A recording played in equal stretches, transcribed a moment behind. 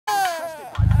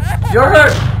You're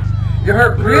hurt. You're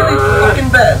hurt really fucking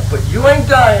bad, but you ain't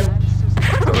dying.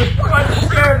 I was quite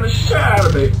scared the shit out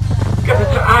of me.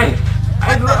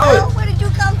 Where did you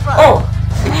come from? Oh,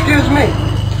 excuse me.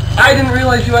 I didn't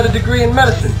realize you had a degree in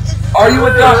medicine. Are you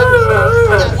a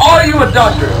doctor? Are you a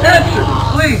doctor? Answer,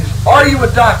 please. Are you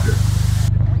a doctor?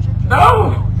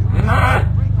 No, not.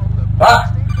 Ah,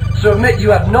 so admit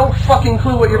you have no fucking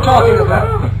clue what you're talking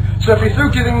about. So if you're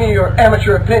through giving me your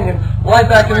amateur opinion, lie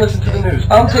back and listen to the news.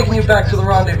 I'm taking you back to the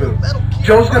rendezvous.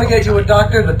 Joe's gonna get you a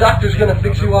doctor, the doctor's gonna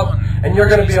fix you up, and you're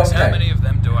gonna be okay.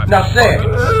 Now say it.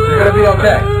 You're gonna be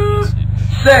okay.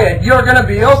 Say it. You're gonna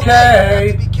be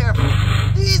okay. Be careful.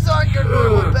 These aren't your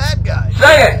normal bad guys.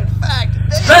 Say it. In fact,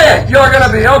 Say it. You're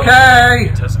gonna be okay.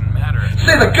 It doesn't matter.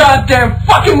 Say the goddamn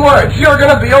fucking words. You're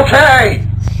gonna be okay.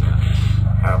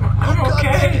 I'm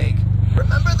okay.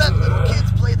 Remember that little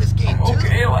kids play this game too?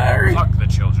 Okay, Larry. Fuck the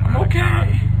children. I'm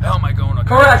okay. How am I going to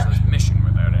Correct. accomplish this mission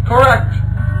without it? Correct.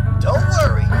 Don't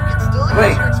worry, you can still use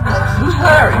Wait, your explosives. who's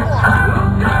Larry?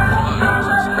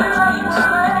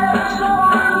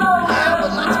 Yeah,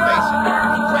 but let's face it,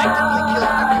 he practically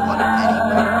killed everyone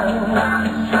anyway.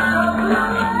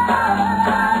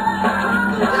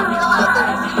 Now go out there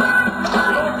and see what you can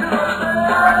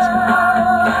find.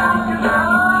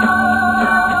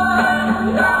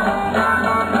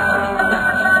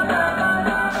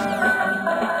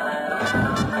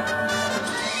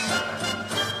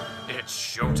 It's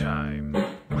showtime.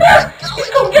 He's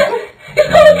gonna get me. He's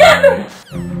gonna get me.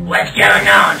 What's going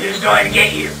on? Who's going to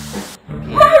get you?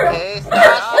 Mario. Okay,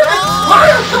 stop.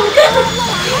 Mario's gonna get me.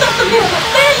 He's not gonna be able to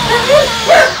stand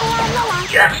it.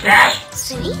 Jump stash?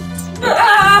 Sweet.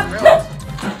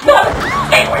 No,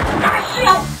 stay away from that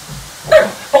shit.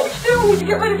 But we still need to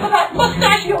get ready for that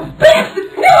mustachio bastard.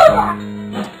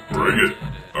 Bring it.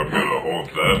 I'm gonna haunt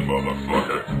that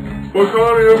motherfucker. But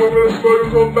Connie, I'm gonna smoke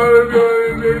him so bad,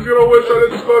 he's gonna wish I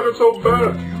didn't smoke him so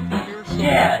bad.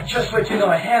 Yeah, just wait till you get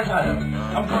my hands on him.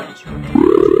 I'm going to...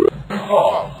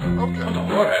 Oh, okay. Don't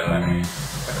worry, Larry.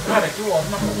 I gotta do all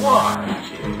number one.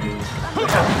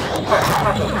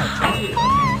 Hey,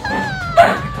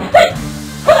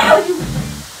 what are you?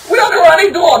 We don't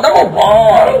karate duel number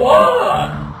one. What?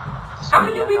 How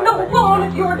can you be number one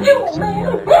if you're a duel,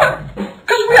 man?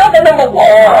 Because we are the number one.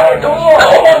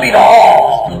 Karate beat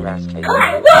all.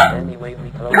 Karate what?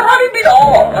 Karate beat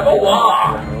all. Number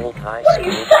one. What are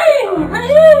you saying,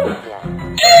 man?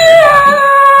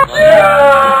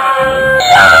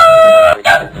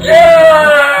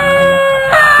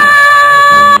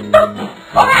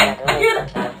 Alright, I get it.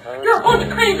 You're a bunch of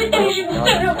crazy Asian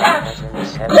stereotypes.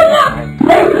 Good luck.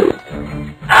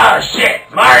 Oh shit,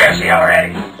 Mario's here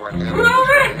already. We're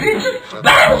already bitches.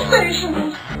 Battle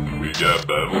stations. We got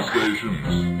battle stations.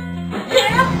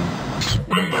 Yeah.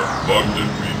 When the fuck did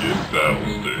we get battle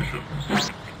stations?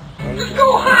 Just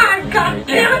go high,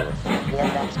 goddammit.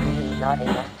 That's really not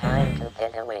enough time to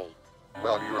get away.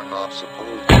 Well, you're not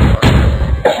supposed to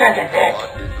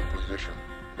locked into position.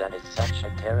 That is such a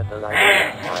terrible idea.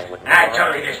 I would I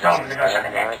totally just told him to go suck a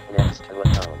dick. right next to a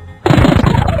phone.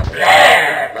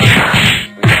 Yeah.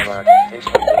 We are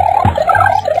officially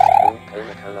new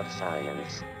pinnacle of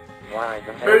science. Why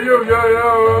the hell? Hey you, yeah,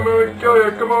 I'm gonna kill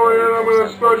you. Come over here, I'm gonna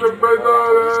smash your face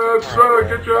out and try to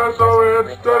get your ass over here and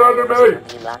stand under me.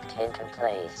 Be locked into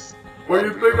place. When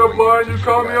you think I'm lying, you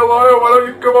call me a liar, why don't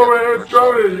you come over here and try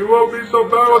me? You won't be so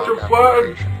bad once you're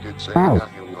flattened. Did say that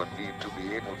you would need to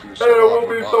be able to Hey, it won't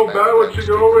be so bad once you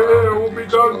get over here. It will be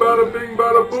done, bada bing,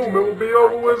 bada boom. It will be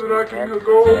over with and I can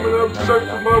go home and have sex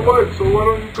with my wife. So why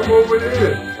don't you come over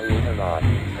here?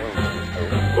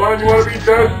 Fine, you wanna be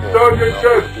dead? Don't get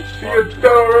dead. See, you're dead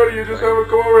already, you just haven't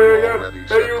come over here yet.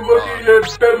 Hey, you looky, you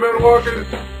dead man walking.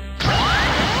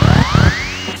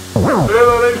 Man,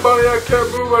 that ain't funny, I can't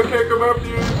move, I can't come after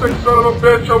you, you sick son of a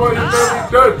bitch. I want your family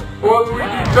dead. I want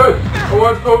Luigi dead. I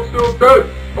want Toad still dead.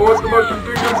 I want the mushroom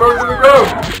finger burned to the ground.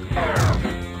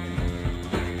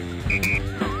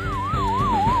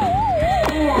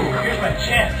 Ooh, here's my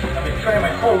chance. I've been trying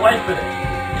my whole life for this.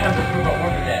 Time to prove I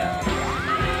work it down.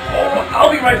 Oh,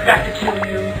 I'll be right back to kill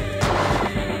you.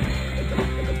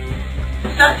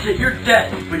 That's it, you're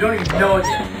dead. We don't even know it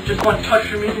yet. Just one touch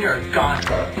from me and you're gone.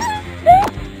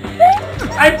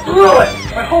 I blew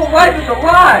it! My whole life is a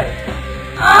lie!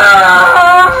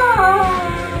 Ah!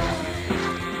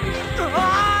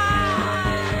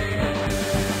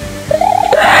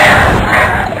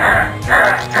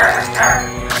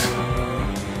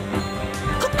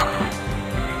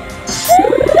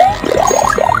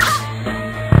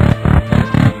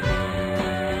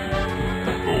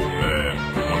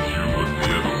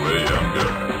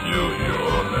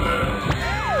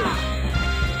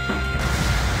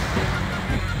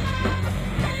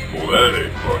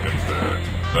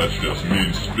 That's just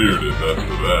mean-spirited, that's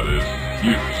what that is.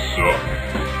 You suck.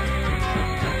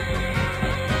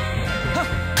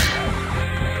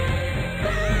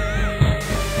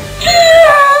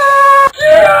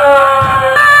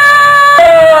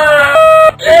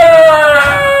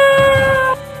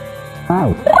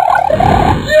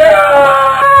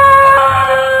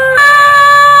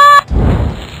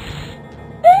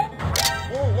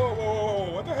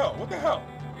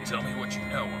 Tell me what you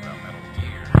know about Metal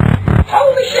Gear.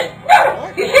 Holy shit!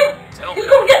 No! He's hit! Tell He's me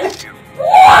gonna get me! what you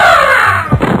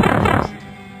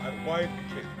My wife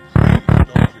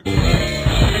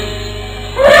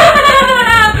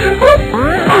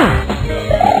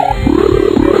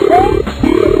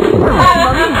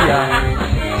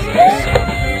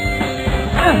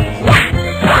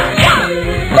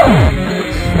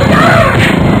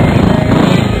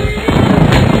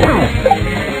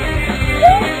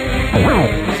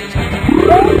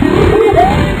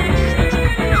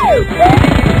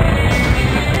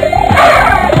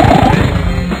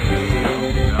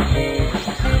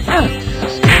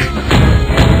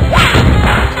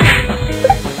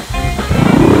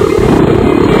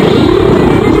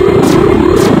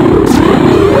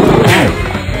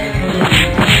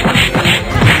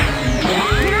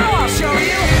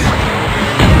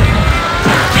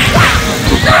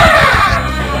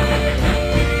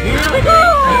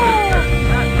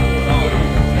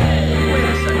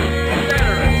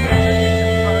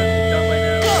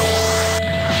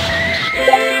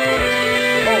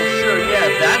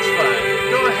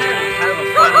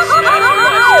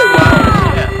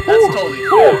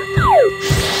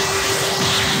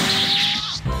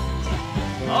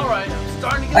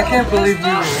don't you? I can't believe we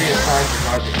were reassigned to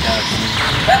guard the castle.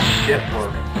 That's shit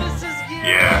work.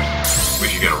 Yeah, we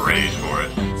should get a raise for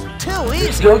it. Too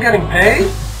easy. Still getting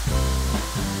paid?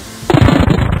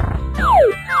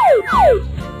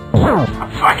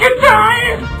 I'm fucking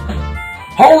dying!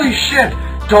 Holy shit!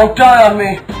 Don't die on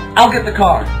me! I'll get the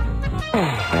car.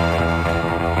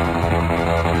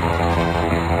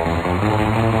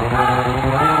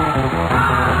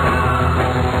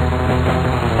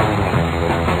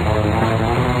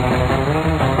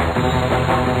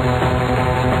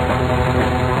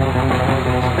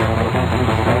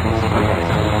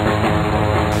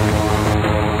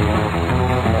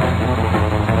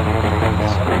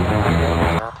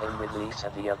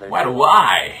 Why do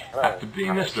I have to be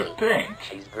Mr. Pink?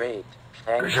 She's great.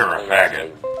 Because you're a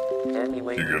faggot.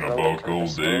 Anyway, You gonna buck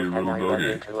old Dave, little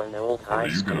doggy? To an old Or are high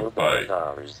you gonna school bite? of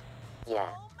ours. Yeah.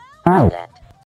 That.